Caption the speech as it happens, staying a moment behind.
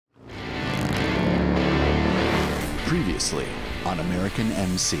Previously on American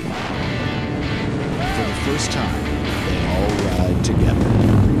MC. For the first time, they all ride together.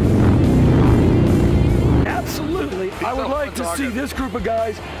 Absolutely. I would like to see this group of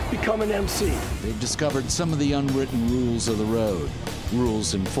guys become an MC. They've discovered some of the unwritten rules of the road,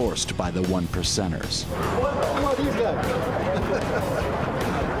 rules enforced by the one percenters. Come on, these guys.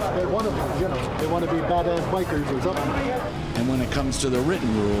 They want to, they want to be badass bikers or something. And when it comes to the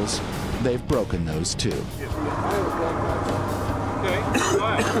written rules, they've broken those too.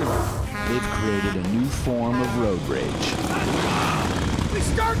 They've created a new form of road rage. We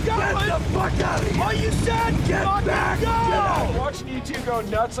start going! Get the fuck out of here! Oh, you said get back! Go! Watching you two go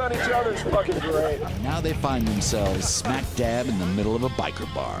nuts on each other is fucking great. Now they find themselves smack dab in the middle of a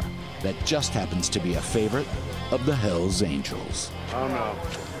biker bar that just happens to be a favorite of the HELLS Angels. Oh no.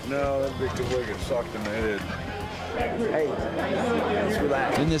 No, that big boy gets socked in the head. Hey, let's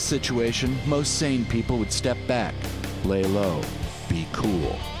relax. In this situation, most sane people would step back, lay low, be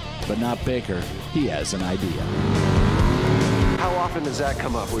cool. But not Baker. He has an idea. How often does that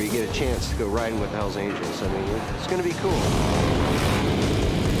come up where you get a chance to go riding with HELLS Angels? I mean, it's going to be cool.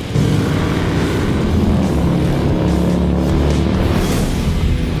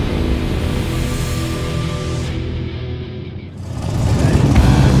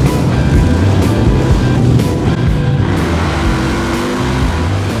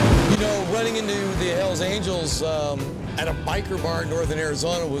 Angels at a biker bar in northern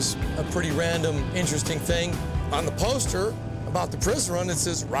Arizona was a pretty random, interesting thing. On the poster about the prison run, it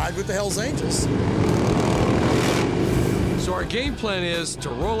says, "Ride with the HELLS Angels." So our game plan is to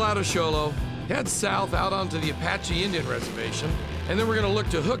roll out of Sholo, head south out onto the Apache Indian Reservation, and then we're going to look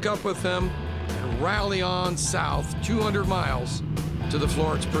to hook up with them and rally on south 200 miles to the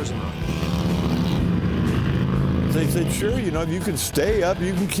Florence prison run. They said, sure, you know, you can stay up,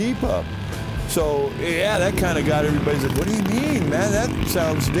 you can keep up. So, yeah, that kind of got everybody said, what do you mean, man? That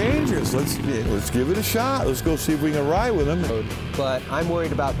sounds dangerous. Let's give it a shot. Let's go see if we can ride with them. But I'm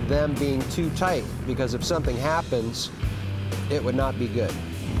worried about them being too tight, because if something happens, it would not be good.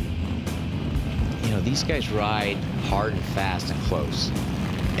 You know, these guys ride hard and fast and close.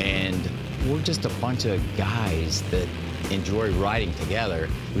 And we're just a bunch of guys that enjoy riding together.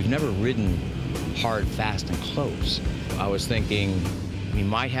 We've never ridden hard, fast, and close. I was thinking, we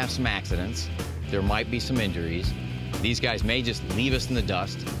might have some accidents. There might be some injuries. These guys may just leave us in the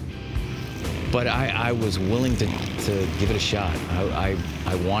dust. But I was willing to give it a shot. I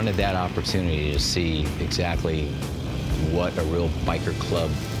wanted that opportunity to see exactly what a real biker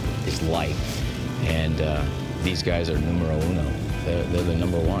club is like. And these guys are numero uno. They're the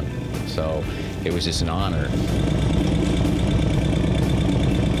number one. So it was just an honor.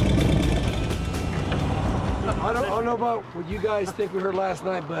 I don't know about what you guys think we heard last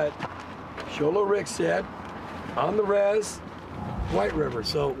night, but Sholo Rick said, on the res, White River.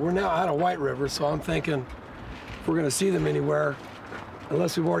 So we're now out of White River, so I'm thinking if we're going to see them anywhere,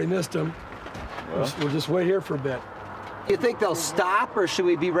 unless we've already missed them, we'll just wait here for a bit. Do you think they'll stop, or should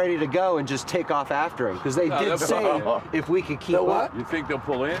we be ready to go and just take off after them? Because they did say if we could keep up. You think they'll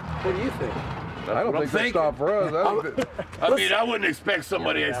pull in? What do you think? I don't think they'll stop for us. I mean, I wouldn't expect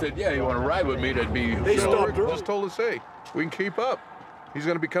somebody that said, yeah, you want to ride with me, that'd be... They stopped. Just told us, hey, we can keep up. He's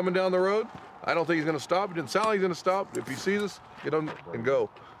going to be coming down the road. I don't think he's going to stop. It didn't sound like he's going to stop. If he sees us, get on and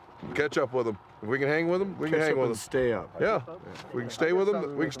go. Catch up with him. If we can hang with him, we can hang with him. Stay up. Yeah. We can stay with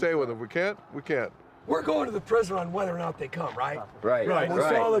him, we can stay with him. If we can't, we can't. We're going to the prison on whether or not they come, right? Right. We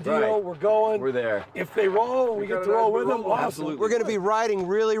saw the deal, we're going. We're there. If they roll, we get to roll with them. Absolutely. We're going to be riding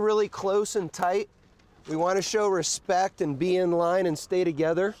really, really close and tight. We want to show respect and be in line and stay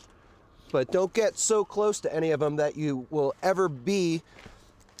together, but don't get so close to any of them that you will ever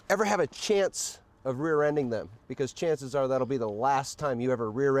have a chance of rear-ending them, because chances are that'll be the last time you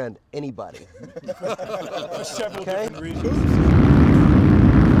ever rear-end anybody. For several different reasons.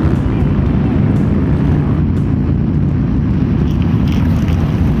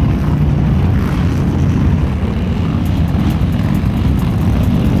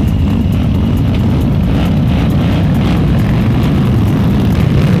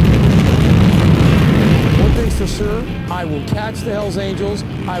 I will catch the HELLS Angels.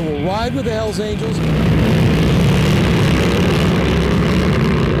 I will ride with the HELLS Angels.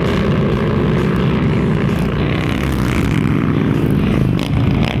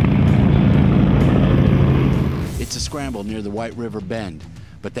 It's a scramble near the White River Bend,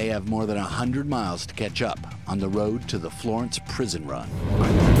 but they have more than 100 miles to catch up on the road to the Florence prison run.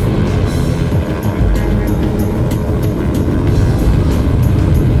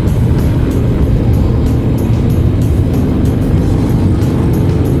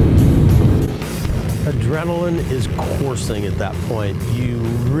 adrenaline is coursing at that point. You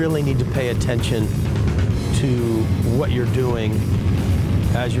really need to pay attention to what you're doing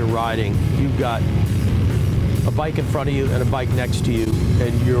as you're riding. You've got a bike in front of you and a bike next to you,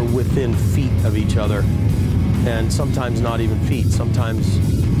 and you're within feet of each other. And sometimes not even feet, sometimes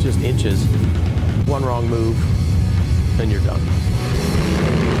just inches. One wrong move, and you're done.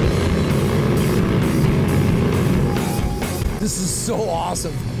 This is so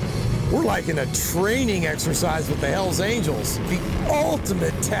awesome. We're like in a training exercise with the Hells Angels, the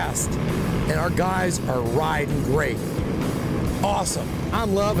ultimate test. And our guys are riding great. Awesome.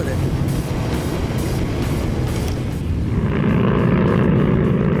 I'm loving it.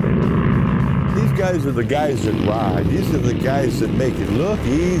 These guys are the guys that ride. These are the guys that make it look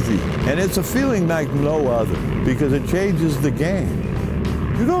easy. And it's a feeling like no other because it changes the game.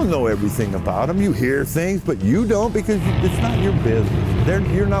 You don't know everything about them. You hear things, but you don't because it's not your business.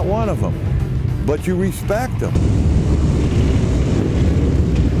 You're not one of them, but you respect them.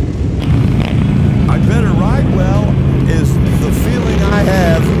 I better ride well is the feeling I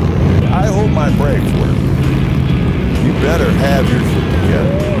have. I hope my brakes work. You better have your shit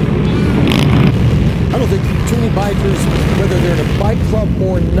together. I don't think too many bikers, whether they're in a bike club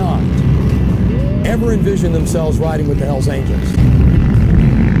or not, ever envision themselves riding with the Hells Angels.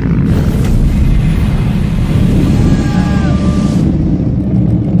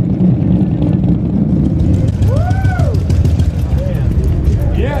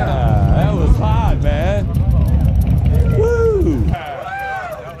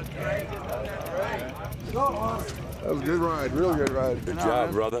 That was a good ride, real good ride. Good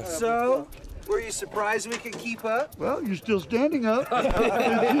job, brother. So, were you surprised we could keep up? Well, you're still standing up.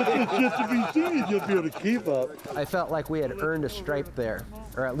 It's just to be seen if you'll be able to keep up. I felt like we had earned a stripe there,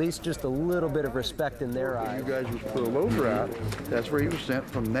 or at least just a little bit of respect in their eyes. You guys was pulled over at. That's where he was sent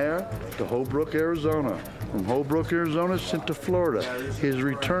from there to Holbrook, Arizona. From Holbrook, Arizona, sent to Florida. His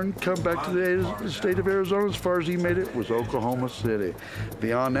return come back to the state of Arizona, as far as he made it, was Oklahoma City.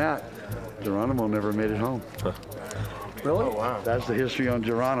 Beyond that, Geronimo never made it home. Really? Oh, wow. That's the history on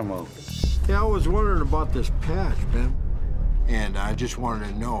Geronimo. Yeah, I was wondering about this patch, man. And I just wanted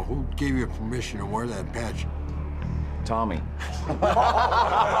to know, who gave you permission to wear that patch? Tommy. Who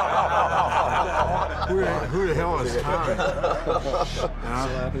the hell is Tommy?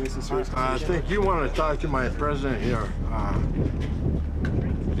 I think you want to talk to my president here.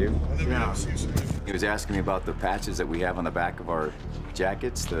 You? Yeah. He was asking me about the patches that we have on the back of our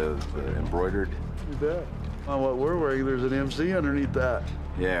jackets, the embroidered. You bet. On what we're wearing, there's an MC underneath that.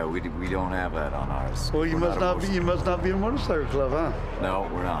 Yeah, we don't have that on ours. Well, you must not be in a motorcycle club, huh? No,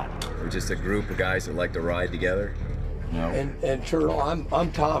 we're not. We're just a group of guys that like to ride together. No. And Turtle,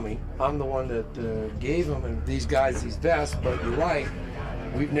 I'm Tommy. I'm the one that gave them and these guys these vests. But you're right,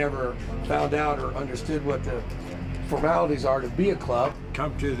 we've never found out or understood what the formalities are to be a club.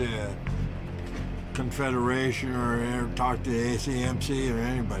 Come to the Confederation or talk to the ACMC or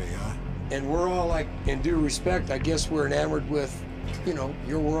anybody, huh? And we're all like, in due respect, I guess we're enamored with, you know,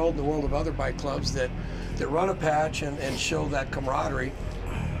 your world, the world of other bike clubs that run a patch and show that camaraderie.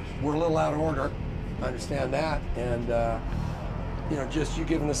 We're a little out of order, I understand that, and you know, just you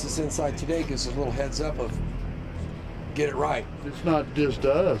giving us this insight today gives us a little heads up of get it right. It's not just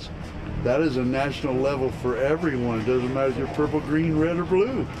us. That is a national level for everyone. It doesn't matter if you're purple, green, red, or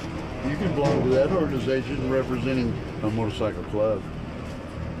blue. You can belong to that organization representing a motorcycle club.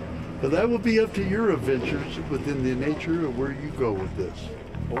 But that will be up to your adventures within the nature of where you go with this.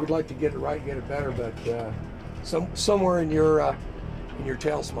 Well, we'd like to get it right, get it better, but somewhere in your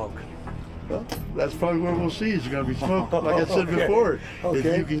tail smoke. Well, that's probably what we'll see. Is going to be smoke, like I said before. Okay.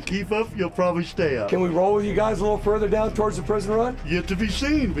 If you can keep up, you'll probably stay up. Can we roll with you guys a little further down towards the prison run? Yet to be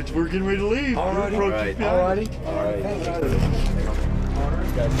seen, but we're getting ready to leave. All righty. All righty. All righty.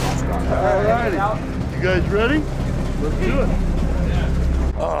 You guys ready? Let's do it.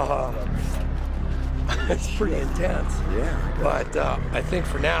 It's pretty intense. Yeah. But I think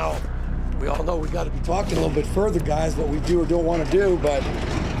for now, we all know we got to be talking a little bit further, guys, what we do or don't want to do. But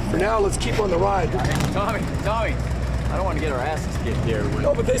for now, let's keep on the ride. Tommy, I don't want to get our asses kicked here.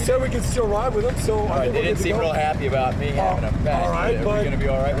 No, but they said we can still ride with them, so All right, they didn't seem real happy about me having a patch. All right, Are but we going to be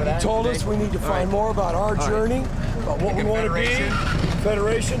all right with that? He told us we need to find more about our journey, about what we want to be.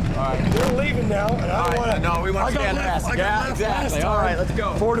 Federation. All right. They're leaving now, and I don't want to. No, we want to stay on the rest. Yeah, exactly. All right, let's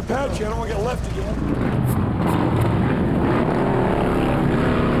go. Forward Apache. I don't want to get left again.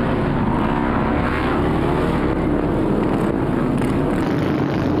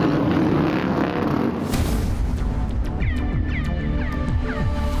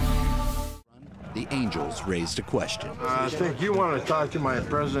 The Angels raised a question. I think you want to talk to my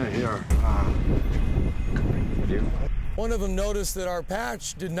president here. do. One of them noticed that our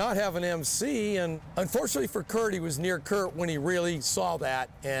patch did not have an MC, and unfortunately for Kurt, he was near Kurt when he really saw that,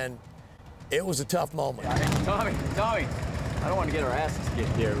 and it was a tough moment. Tommy, I don't want to get our asses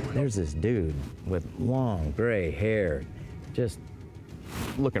kicked here. There's this dude with long gray hair, just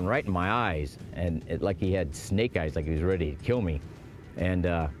looking right in my eyes, and like he had snake eyes, like he was ready to kill me. And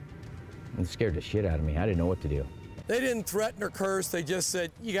it scared the shit out of me. I didn't know what to do. They didn't threaten or curse, they just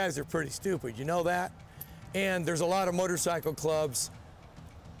said, you guys are pretty stupid, you know that? And there's a lot of motorcycle clubs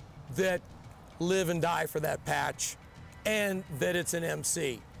that live and die for that patch, and that it's an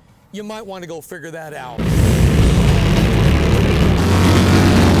MC. You might want to go figure that out.